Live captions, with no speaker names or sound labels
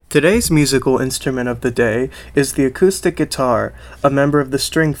Today's musical instrument of the day is the acoustic guitar, a member of the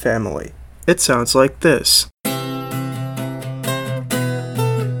string family. It sounds like this.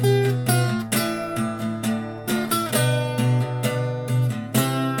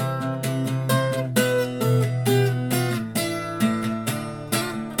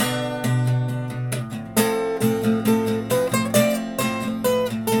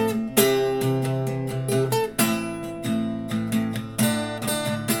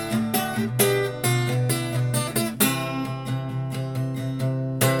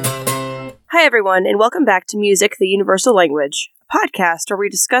 Hi everyone, and welcome back to Music, the Universal Language, a podcast where we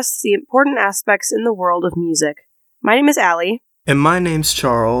discuss the important aspects in the world of music. My name is Allie. And my name's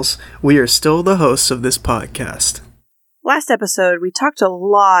Charles. We are still the hosts of this podcast. Last episode, we talked a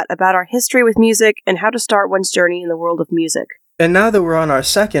lot about our history with music and how to start one's journey in the world of music. And now that we're on our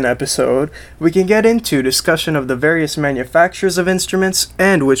second episode, we can get into discussion of the various manufacturers of instruments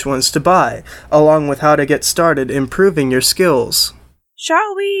and which ones to buy, along with how to get started improving your skills.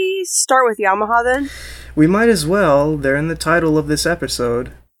 Shall we start with Yamaha then? We might as well. They're in the title of this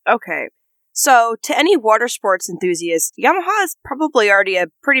episode. Okay. So, to any water sports enthusiast, Yamaha is probably already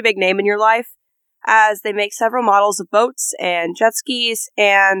a pretty big name in your life, as they make several models of boats and jet skis,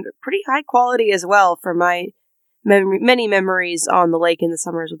 and pretty high quality as well for my many memories on the lake in the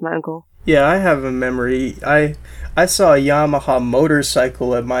summers with my uncle. Yeah, I have a memory. I saw a Yamaha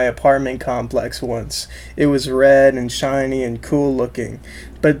motorcycle at my apartment complex once. It was red and shiny and cool looking.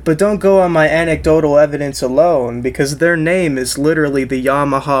 But don't go on my anecdotal evidence alone, because their name is literally the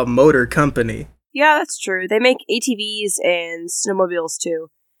Yamaha Motor Company. Yeah, that's true. They make ATVs and snowmobiles too.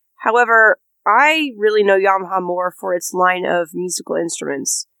 However, I really know Yamaha more for its line of musical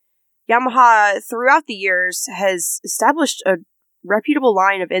instruments. Yamaha, throughout the years, has established a reputable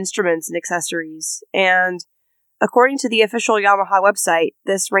line of instruments and accessories, and according to the official Yamaha website,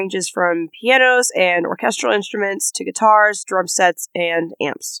 this ranges from pianos and orchestral instruments to guitars, drum sets, and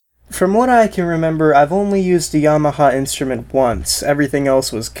amps. From what I can remember, I've only used a Yamaha instrument once. Everything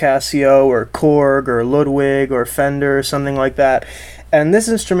else was Casio or Korg or Ludwig or Fender or something like that. And this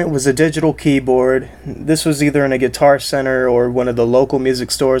instrument was a digital keyboard. This was either in a Guitar Center or one of the local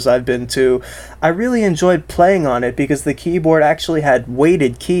music stores I've been to. I really enjoyed playing on it because the keyboard actually had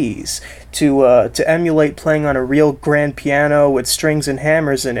weighted keys to emulate playing on a real grand piano with strings and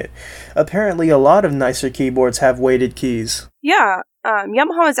hammers in it. Apparently a lot of nicer keyboards have weighted keys. Yeah,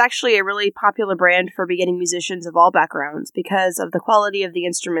 Yamaha is actually a really popular brand for beginning musicians of all backgrounds because of the quality of the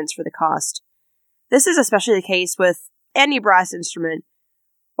instruments for the cost. This is especially the case with any brass instrument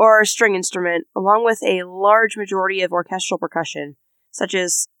or string instrument, along with a large majority of orchestral percussion, such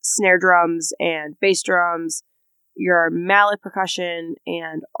as snare drums and bass drums, your mallet percussion,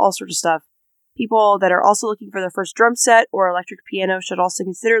 and all sorts of stuff. People that are also looking for their first drum set or electric piano should also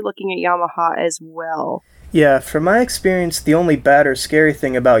consider looking at Yamaha as well. Yeah, from my experience, the only bad or scary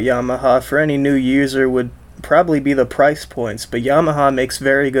thing about Yamaha for any new user would probably be the price points, but Yamaha makes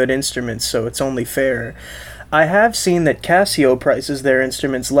very good instruments, so it's only fair. I have seen that Casio prices their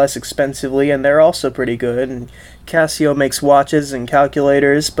instruments less expensively, and they're also pretty good. And Casio makes watches and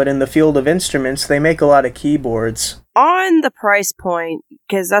calculators, but in the field of instruments, they make a lot of keyboards. On the price point,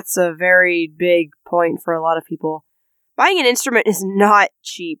 because that's a very big point for a lot of people, buying an instrument is not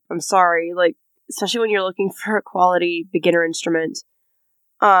cheap. I'm sorry, especially when you're looking for a quality beginner instrument.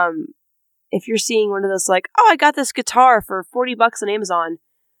 If you're seeing one of those I got this guitar for $40 on Amazon,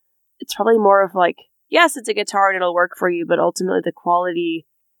 it's probably more of yes, it's a guitar and it'll work for you, but ultimately the quality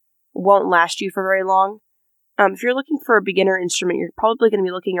won't last you for very long. If you're looking for a beginner instrument, you're probably going to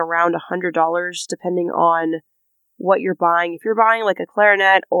be looking around $100, depending on what you're buying. If you're buying a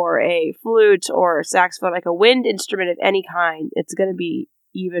clarinet or a flute or a saxophone, a wind instrument of any kind, it's going to be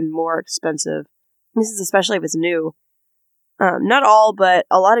even more expensive. This is especially if it's new. Not all, but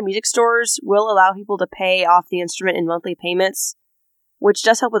a lot of music stores will allow people to pay off the instrument in monthly payments, which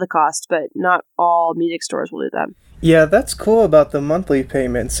does help with the cost, but not all music stores will do that. Yeah, that's cool about the monthly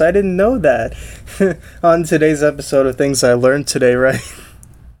payments. I didn't know that. On today's episode of Things I Learned Today, right?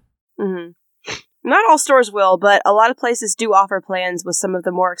 Mm-hmm. Not all stores will, but a lot of places do offer plans with some of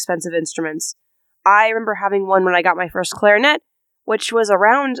the more expensive instruments. I remember having one when I got my first clarinet, which was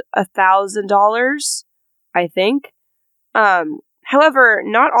around $1,000, I think. However,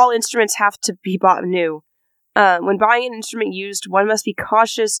 not all instruments have to be bought new. When buying an instrument used, one must be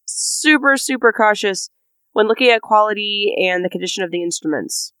cautious, super, super cautious, when looking at quality and the condition of the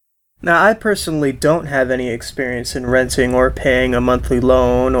instruments. Now, I personally don't have any experience in renting or paying a monthly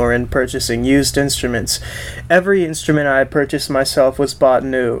loan or in purchasing used instruments. Every instrument I purchased myself was bought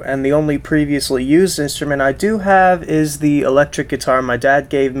new, and the only previously used instrument I do have is the electric guitar my dad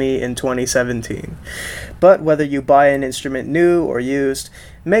gave me in 2017. But whether you buy an instrument new or used,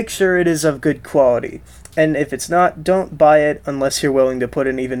 make sure it is of good quality. And if it's not, don't buy it unless you're willing to put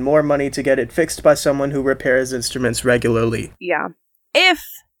in even more money to get it fixed by someone who repairs instruments regularly. Yeah.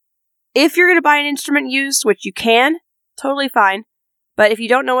 If you're going to buy an instrument used, which you can, totally fine. But if you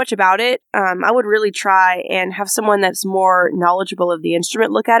don't know much about it, I would really try and have someone that's more knowledgeable of the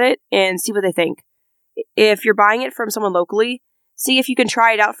instrument look at it and see what they think. If you're buying it from someone locally, see if you can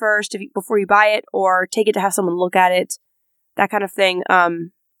try it out first before you buy it, or take it to have someone look at it, that kind of thing. I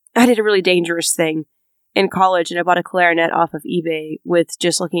did a really dangerous thing in college, and I bought a clarinet off of eBay with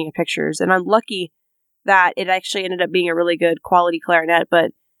just looking at pictures. And I'm lucky that it actually ended up being a really good quality clarinet,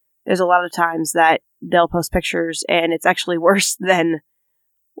 but there's a lot of times that they'll post pictures and it's actually worse than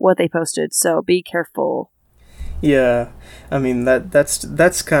what they posted, so be careful. Yeah, I mean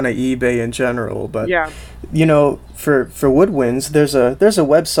that's kind of eBay in general, but Yeah. you know, for woodwinds, there's a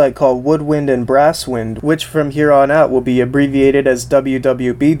website called Woodwind and Brasswind, which from here on out will be abbreviated as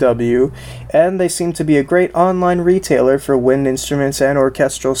WWBW, and they seem to be a great online retailer for wind instruments and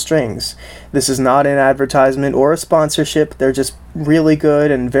orchestral strings. This is not an advertisement or a sponsorship, they're just really good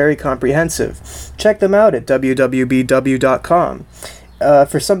and very comprehensive. Check them out at wwbw.com.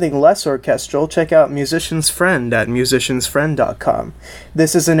 For something less orchestral, check out Musician's Friend at musiciansfriend.com.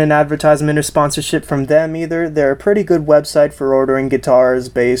 This isn't an advertisement or sponsorship from them either. They're a pretty good website for ordering guitars,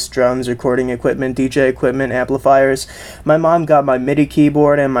 bass, drums, recording equipment, DJ equipment, amplifiers. My mom got my MIDI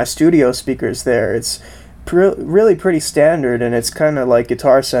keyboard and my studio speakers there. It's really pretty standard, and it's kind of like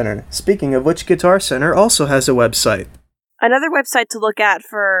Guitar Center. Speaking of which, Guitar Center also has a website. Another website to look at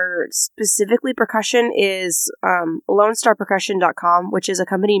for specifically percussion is LoneStarPercussion.com, which is a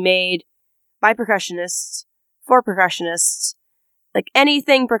company made by percussionists for percussionists. Like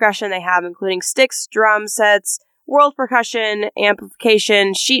anything percussion they have, including sticks, drum sets, world percussion,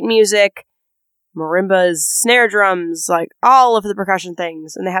 amplification, sheet music, marimbas, snare drums, like all of the percussion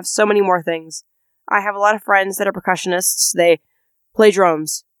things. And they have so many more things. I have a lot of friends that are percussionists. They play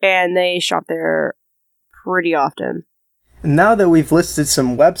drums and they shop there pretty often. Now that we've listed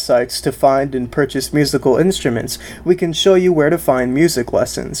some websites to find and purchase musical instruments, we can show you where to find music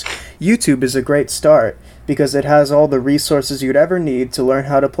lessons. YouTube is a great start because it has all the resources you'd ever need to learn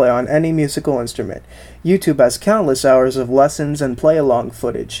how to play on any musical instrument. YouTube has countless hours of lessons and play-along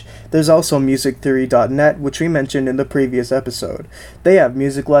footage. There's also musictheory.net, which we mentioned in the previous episode. They have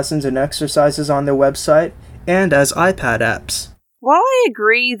music lessons and exercises on their website and as iPad apps. While I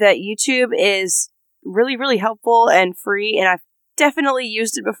agree that YouTube is really, really helpful and free, and I've definitely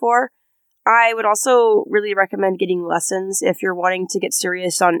used it before, I would also really recommend getting lessons if you're wanting to get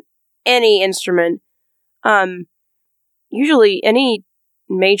serious on any instrument. Usually any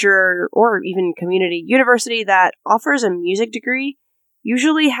major or even community university that offers a music degree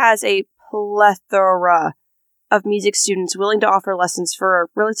usually has a plethora of music students willing to offer lessons for a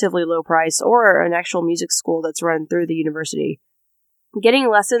relatively low price, or an actual music school that's run through the university. Getting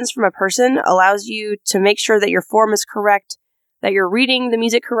lessons from a person allows you to make sure that your form is correct, that you're reading the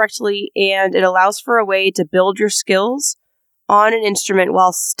music correctly, and it allows for a way to build your skills on an instrument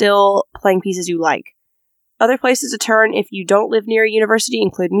while still playing pieces you like. Other places to turn if you don't live near a university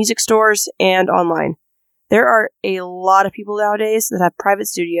include music stores and online. There are a lot of people nowadays that have private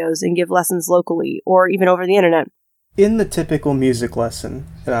studios and give lessons locally or even over the internet. In the typical music lesson,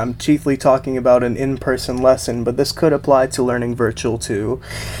 and I'm chiefly talking about an in-person lesson, but this could apply to learning virtual too,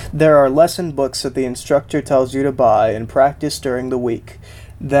 there are lesson books that the instructor tells you to buy and practice during the week.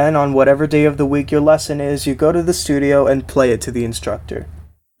 Then, on whatever day of the week your lesson is, you go to the studio and play it to the instructor.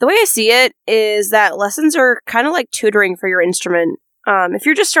 The way I see it is that lessons are kind of like tutoring for your instrument. If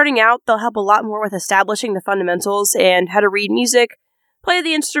you're just starting out, they'll help a lot more with establishing the fundamentals and how to read music, play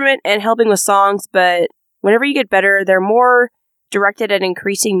the instrument, and helping with songs, but whenever you get better, they're more directed at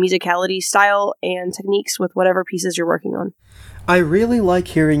increasing musicality, style, and techniques with whatever pieces you're working on. I really like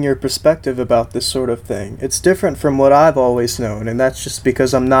hearing your perspective about this sort of thing. It's different from what I've always known, and that's just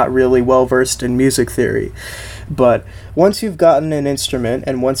because I'm not really well versed in music theory. But once you've gotten an instrument,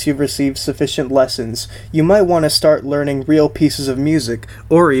 and once you've received sufficient lessons, you might want to start learning real pieces of music,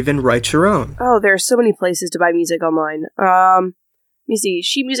 or even write your own. Oh, there are so many places to buy music online. Let me see.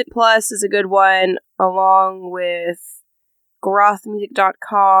 Sheet Music Plus is a good one, along with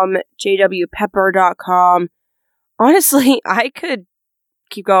grothmusic.com, jwpepper.com. Honestly, I could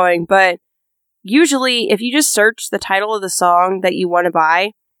keep going, but usually if you just search the title of the song that you want to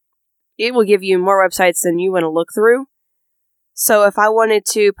buy, it will give you more websites than you want to look through. So if I wanted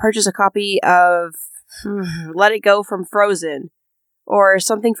to purchase a copy of Let It Go from Frozen or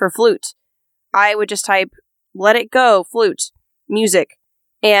something for flute, I would just type Let It Go flute music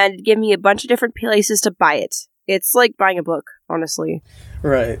and give me a bunch of different places to buy it. It's like buying a book, honestly.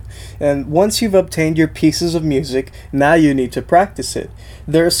 Right. And once you've obtained your pieces of music, now you need to practice it.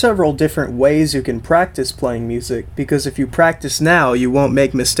 There are several different ways you can practice playing music, because if you practice now, you won't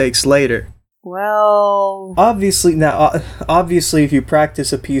make mistakes later. Well, Obviously, if you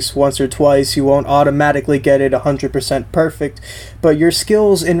practice a piece once or twice, you won't automatically get it 100% perfect, but your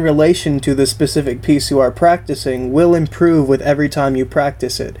skills in relation to the specific piece you are practicing will improve with every time you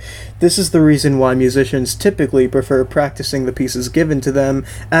practice it. This is the reason why musicians typically prefer practicing the pieces given to them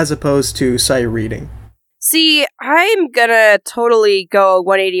as opposed to sight reading. see, I'm gonna totally go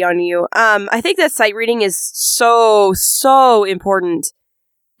 180 on you. I think that sight reading is so important.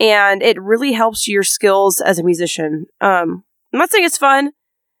 And it really helps your skills as a musician. I'm not saying it's fun.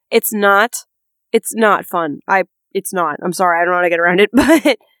 It's not. It's not fun. It's not. I'm sorry. I don't know how to get around it,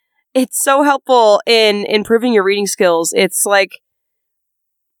 but it's so helpful in improving your reading skills. It's like,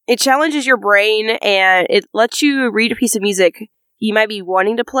 it challenges your brain and it lets you read a piece of music you might be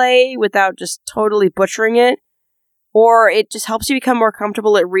wanting to play without just totally butchering it. Or it just helps you become more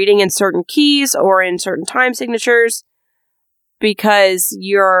comfortable at reading in certain keys or in certain time signatures. Because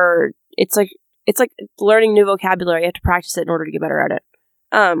it's like learning new vocabulary. You have to practice it in order to get better at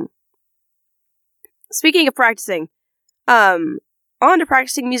it. Speaking of practicing, on to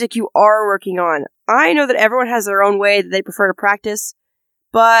practicing music you are working on. I know that everyone has their own way that they prefer to practice,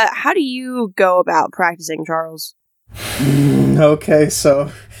 but how do you go about practicing, Charles? Okay,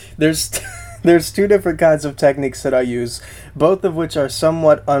 so there's two different kinds of techniques that I use, both of which are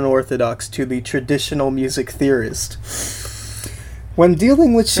somewhat unorthodox to the traditional music theorist. When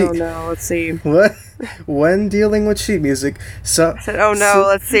dealing with sheet... Oh no, let's see. What? When dealing with sheet music,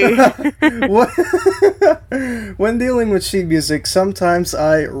 let's see. When dealing with sheet music, sometimes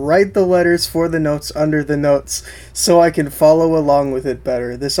I write the letters for the notes under the notes so I can follow along with it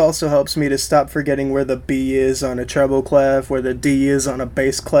better. This also helps me to stop forgetting where the B is on a treble clef, where the D is on a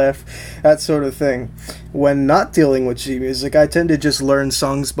bass clef, that sort of thing. When not dealing with sheet music, I tend to just learn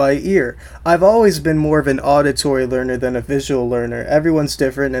songs by ear. I've always been more of an auditory learner than a visual learner. Everyone's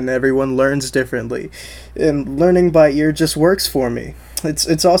different and everyone learns differently. And learning by ear just works for me.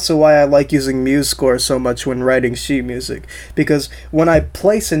 It's also why I like using MuseScore so much when writing sheet music, because when I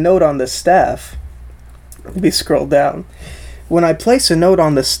place a note on the staff, let me scroll down. When I place a note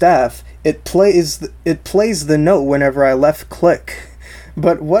on the staff, it plays the note whenever I left click.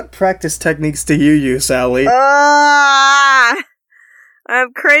 But what practice techniques do you use, Allie? I'm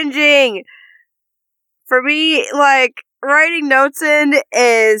cringing. For me, like, writing notes in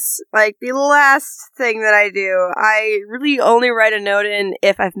is, like, the last thing that I do. I really only write a note in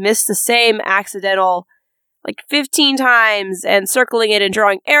if I've missed the same accidental, like, 15 times, and circling it and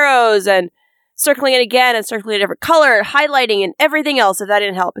drawing arrows, and circling it again, and circling a different color, highlighting, and everything else, if that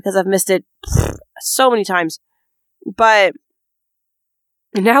didn't help, because I've missed it so many times. But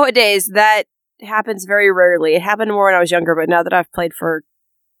nowadays, that happens very rarely. It happened more when I was younger, but now that I've played for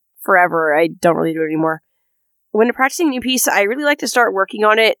forever, I don't really do it anymore. When practicing a new piece, I really like to start working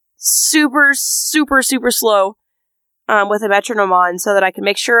on it super slow with a metronome on so that I can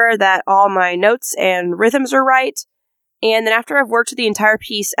make sure that all my notes and rhythms are right. And then after I've worked the entire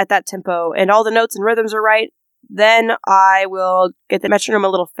piece at that tempo and all the notes and rhythms are right, then I will get the metronome a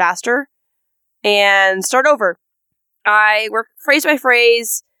little faster and start over. I work phrase by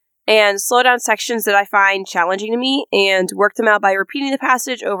phrase and slow down sections that I find challenging to me and work them out by repeating the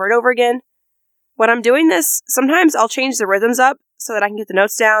passage over and over again. When I'm doing this, sometimes I'll change the rhythms up so that I can get the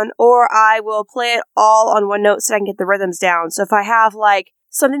notes down, or I will play it all on one note so I can get the rhythms down. So if I have, like,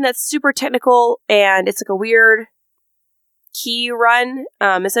 something that's super technical and it's like a weird key run,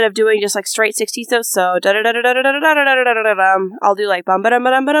 instead of doing just like straight 16th notes, so I'll do like bum ba dum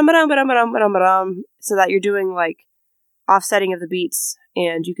ba dum ba dum ba dum ba dum ba dum ba dum ba dum, so that you're doing like offsetting of the beats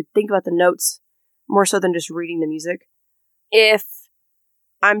and you could think about the notes more so than just reading the music. If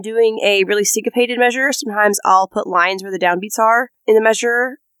I'm doing a really syncopated measure, sometimes I'll put lines where the downbeats are in the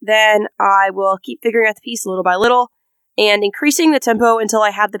measure. Then I will keep figuring out the piece little by little and increasing the tempo until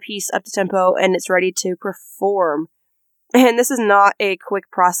I have the piece up to tempo and it's ready to perform. And this is not a quick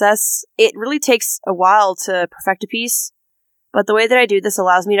process. It really takes a while to perfect a piece, but the way that I do this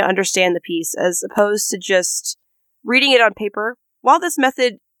allows me to understand the piece as opposed to just reading it on paper. While this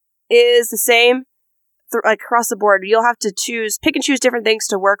method is the same across the board, you'll have to pick and choose different things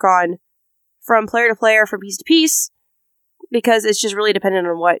to work on from player to player, from piece to piece. because it's just really dependent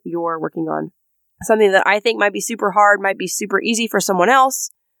on what you're working on. Something that I think might be super hard might be super easy for someone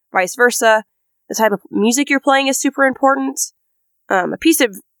else, vice versa. The type of music you're playing is super important. A piece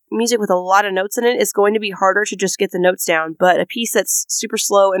of music with a lot of notes in it is going to be harder to just get the notes down, but a piece that's super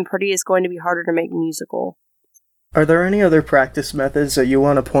slow and pretty is going to be harder to make musical. Are there any other practice methods that you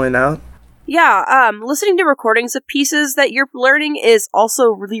want to point out? Yeah, listening to recordings of pieces that you're learning is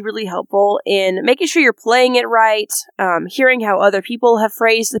also really, really helpful in making sure you're playing it right, hearing how other people have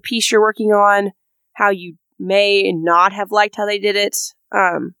phrased the piece you're working on, how you may not have liked how they did it,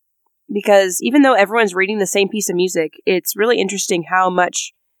 because even though everyone's reading the same piece of music, it's really interesting how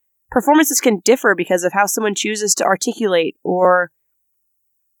much performances can differ because of how someone chooses to articulate or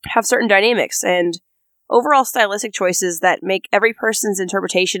have certain dynamics and overall stylistic choices that make every person's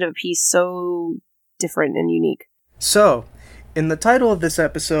interpretation of a piece so different and unique. So, in the title of this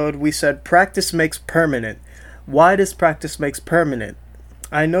episode, we said practice makes permanent. Why does practice makes permanent?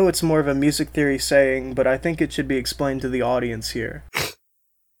 I know it's more of a music theory saying, but I think it should be explained to the audience here.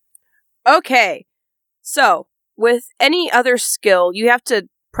 Okay, so with any other skill, you have to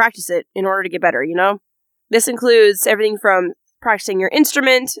practice it in order to get better, you know? This includes everything from practicing your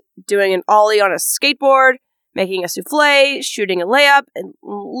instrument, doing an ollie on a skateboard, making a souffle, shooting a layup, and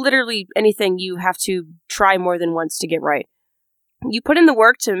literally anything you have to try more than once to get right. You put in the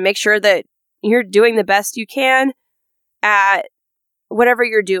work to make sure that you're doing the best you can at whatever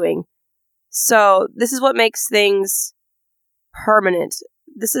you're doing. So this is what makes things permanent.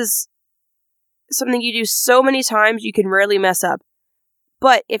 This is something you do so many times you can rarely mess up.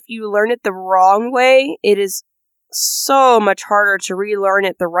 But if you learn it the wrong way, it is so much harder to relearn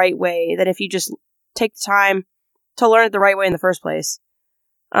it the right way than if you just take the time to learn it the right way in the first place.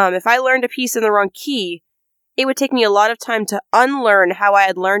 If I learned a piece in the wrong key, it would take me a lot of time to unlearn how I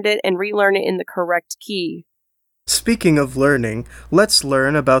had learned it and relearn it in the correct key. Speaking of learning, let's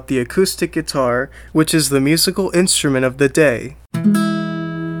learn about the acoustic guitar, which is the musical instrument of the day.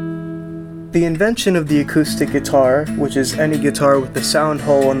 The invention of the acoustic guitar, which is any guitar with a sound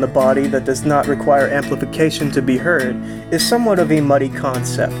hole in the body that does not require amplification to be heard, is somewhat of a muddy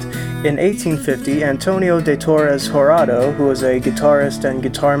concept. In 1850, Antonio de Torres Jurado, who was a guitarist and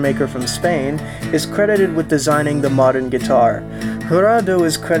guitar maker from Spain, is credited with designing the modern guitar. Jurado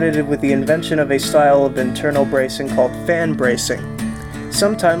is credited with the invention of a style of internal bracing called fan bracing.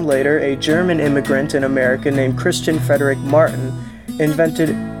 Sometime later, a German immigrant in America named Christian Frederick Martin invented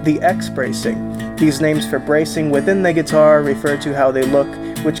the X-bracing. These names for bracing within the guitar refer to how they look,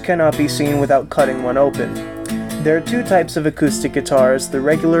 which cannot be seen without cutting one open. There are two types of acoustic guitars, the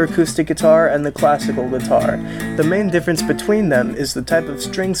regular acoustic guitar and the classical guitar. The main difference between them is the type of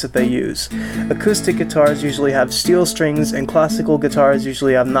strings that they use. Acoustic guitars usually have steel strings and classical guitars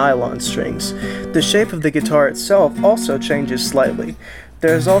usually have nylon strings. The shape of the guitar itself also changes slightly.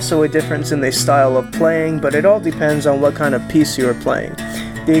 There is also a difference in the style of playing, but it all depends on what kind of piece you are playing.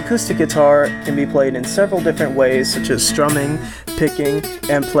 The acoustic guitar can be played in several different ways, such as strumming, picking,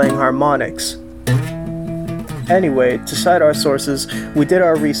 and playing harmonics. Anyway, to cite our sources, we did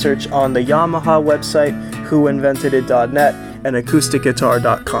our research on the Yamaha website, whoinventedit.net, and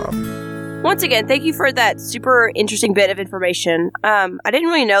acousticguitar.com. Once again, thank you for that super interesting bit of information. I didn't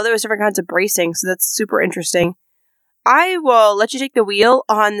really know there was different kinds of bracing, so that's super interesting. I will let you take the wheel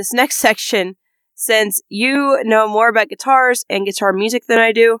on this next section, since you know more about guitars and guitar music than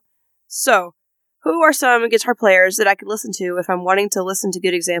I do. So, who are some guitar players that I could listen to if I'm wanting to listen to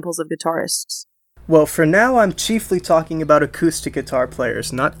good examples of guitarists? Well, for now, I'm chiefly talking about acoustic guitar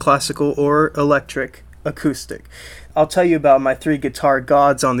players, not classical or electric, acoustic. I'll tell you about my 3 guitar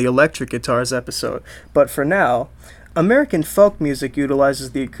gods on the electric guitars episode, but for now, American folk music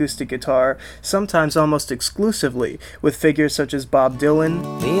utilizes the acoustic guitar, sometimes almost exclusively, with figures such as Bob Dylan.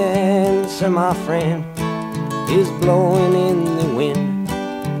 The answer, my friend, is blowing in the wind.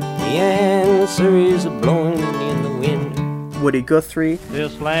 The answer is blowing in the wind. Woody Guthrie.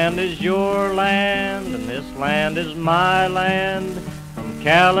 This land is your land, and this land is my land. From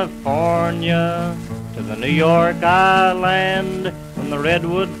California to the New York Island, from the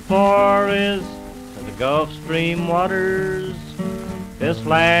Redwood Forest to the Gulf Stream waters, this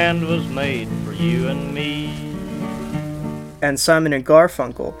land was made for you and me. And Simon and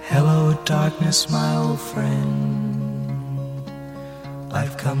Garfunkel. Hello, darkness, my old friend.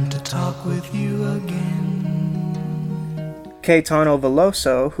 I've come to talk with you again. Caetano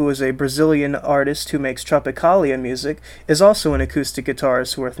Veloso, who is a Brazilian artist who makes tropicalia music, is also an acoustic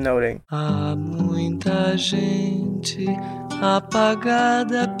guitarist worth noting. Há muita gente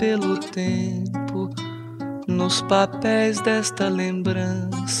apagada pelo tempo nos papéis desta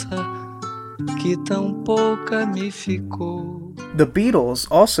lembrança. que tão pouca me ficou. The Beatles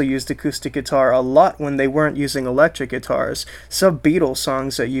also used acoustic guitar a lot when they weren't using electric guitars. Some Beatles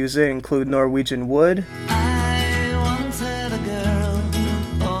songs that use it include Norwegian Wood. I once had a girl,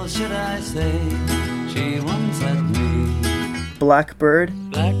 or should I say, she once had me. Blackbird.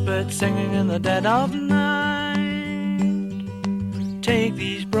 Blackbird singing in the dead of night. Take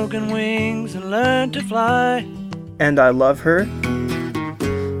these broken wings and learn to fly. And I Love Her.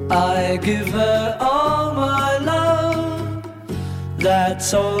 I give her all my love,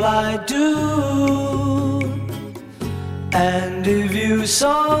 that's all I do. And if you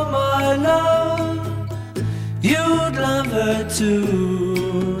saw my love, you'd love her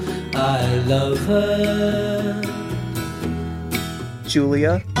too. I love her.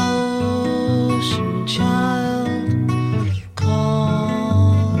 Julia. Ocean child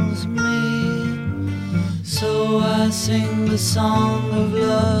calls me, so I sing the song of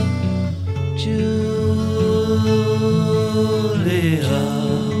love, Julia.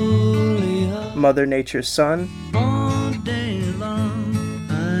 Mother Nature's Son. All day long,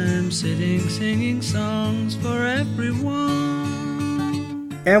 I'm sitting singing songs for everyone.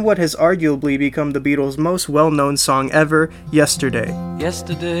 And what has arguably become the Beatles' most well-known song ever, Yesterday.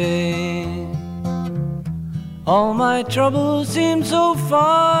 Yesterday, all my troubles seem so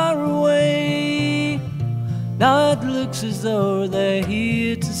far away. Now it looks as though they're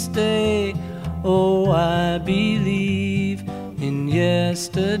here to stay. Oh, I believe in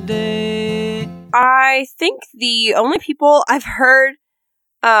yesterday. I think the only people I've heard,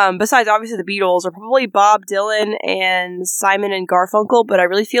 besides obviously the Beatles, are probably Bob Dylan and Simon and Garfunkel, but I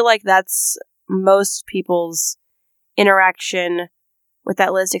really feel like that's most people's interaction with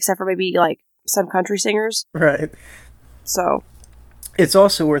that list, except for maybe like some country singers. Right. So It's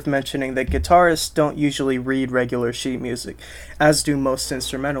also worth mentioning that guitarists don't usually read regular sheet music, as do most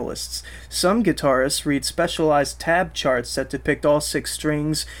instrumentalists. Some guitarists read specialized tab charts that depict all 6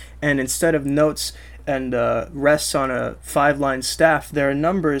 strings, and instead of notes and rests on a 5-line staff, there are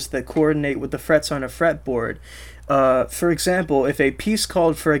numbers that coordinate with the frets on a fretboard. For example, if a piece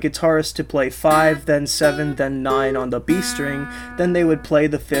called for a guitarist to play 5, then 7, then 9 on the B string, then they would play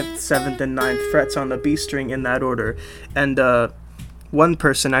the 5th, 7th, and 9th frets on the B string in that order. And one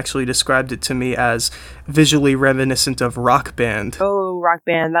person actually described it to me as visually reminiscent of Rock Band. Oh, Rock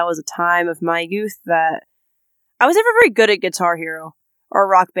Band. That was a time of my youth that I was never very good at Guitar Hero or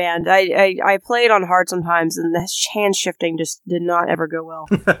Rock Band. I played on hard sometimes, and the hand shifting just did not ever go well.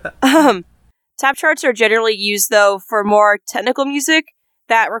 Tab charts are generally used, though, for more technical music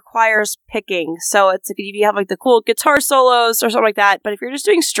that requires picking. So it's like if you have like the cool guitar solos or something like that. But if you're just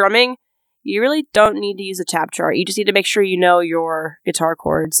doing strumming, you really don't need to use a tab chart. You just need to make sure you know your guitar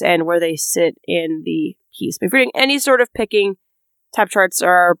chords and where they sit in the piece. But if you're doing any sort of picking, tab charts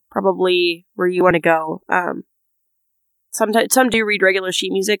are probably where you want to go. Some do read regular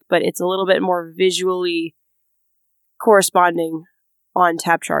sheet music, but it's a little bit more visually corresponding on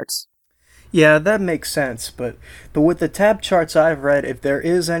tab charts. Yeah, that makes sense, but with the tab charts I've read, if there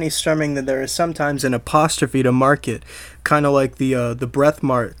is any strumming, then there is sometimes an apostrophe to mark it, kind of like the breath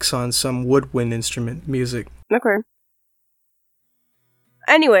marks on some woodwind instrument music. Okay.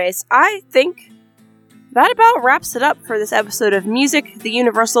 Anyways, I think that about wraps it up for this episode of Music, the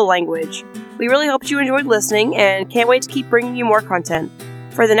Universal Language. We really hoped you enjoyed listening and can't wait to keep bringing you more content.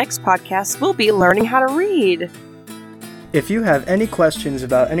 For the next podcast, we'll be learning how to read. If you have any questions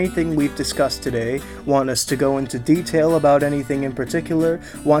about anything we've discussed today, want us to go into detail about anything in particular,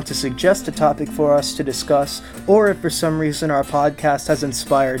 want to suggest a topic for us to discuss, or if for some reason our podcast has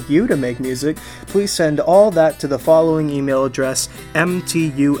inspired you to make music, please send all that to the following email address,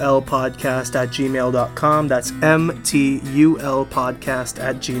 mtulpodcast@gmail.com. That's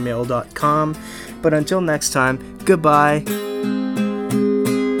mtulpodcast@gmail.com. But until next time, goodbye.